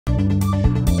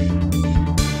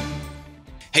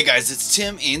Hey guys, it's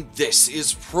Tim and this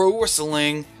is Pro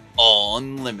Wrestling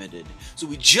Unlimited. So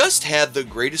we just had the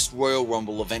greatest Royal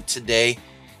Rumble event today.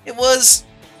 It was,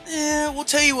 we'll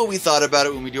tell you what we thought about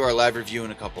it when we do our live review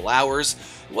in a couple hours.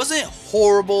 It wasn't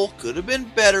horrible, could have been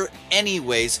better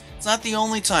anyways. It's not the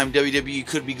only time WWE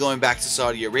could be going back to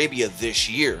Saudi Arabia this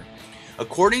year.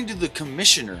 According to the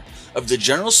commissioner of the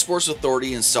General Sports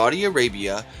Authority in Saudi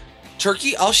Arabia,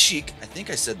 Turki Al-Sheikh, I think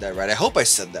I said that right, I hope I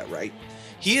said that right.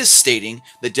 He is stating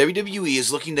that WWE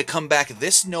is looking to come back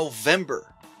this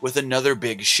November with another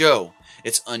big show.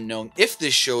 It's unknown if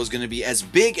this show is going to be as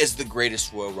big as the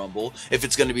greatest Royal Rumble, if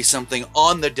it's going to be something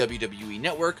on the WWE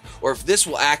network, or if this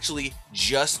will actually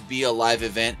just be a live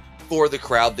event for the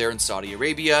crowd there in Saudi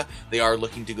Arabia. They are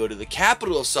looking to go to the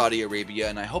capital of Saudi Arabia,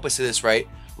 and I hope I said this right,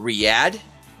 Riyadh?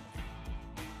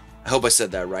 I hope I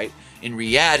said that right. In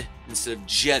Riyadh instead of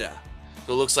Jeddah.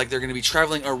 So it looks like they're going to be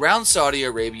traveling around Saudi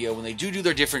Arabia when they do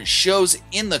their different shows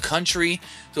in the country.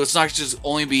 So it's not just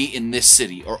only be in this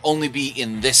city or only be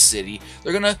in this city.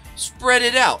 They're going to spread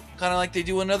it out, kind of like they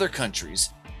do in other countries.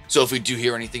 So if we do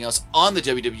hear anything else on the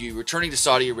WWE returning to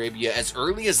Saudi Arabia as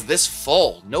early as this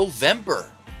fall,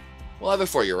 November, we'll have it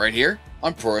for you right here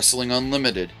on Pro Wrestling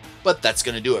Unlimited. But that's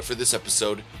going to do it for this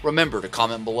episode. Remember to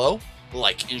comment below,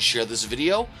 like and share this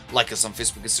video, like us on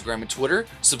Facebook, Instagram, and Twitter,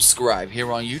 subscribe here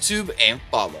on YouTube, and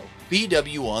follow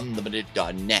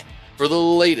PWUnlimited.net for the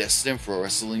latest in pro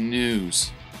wrestling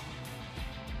news.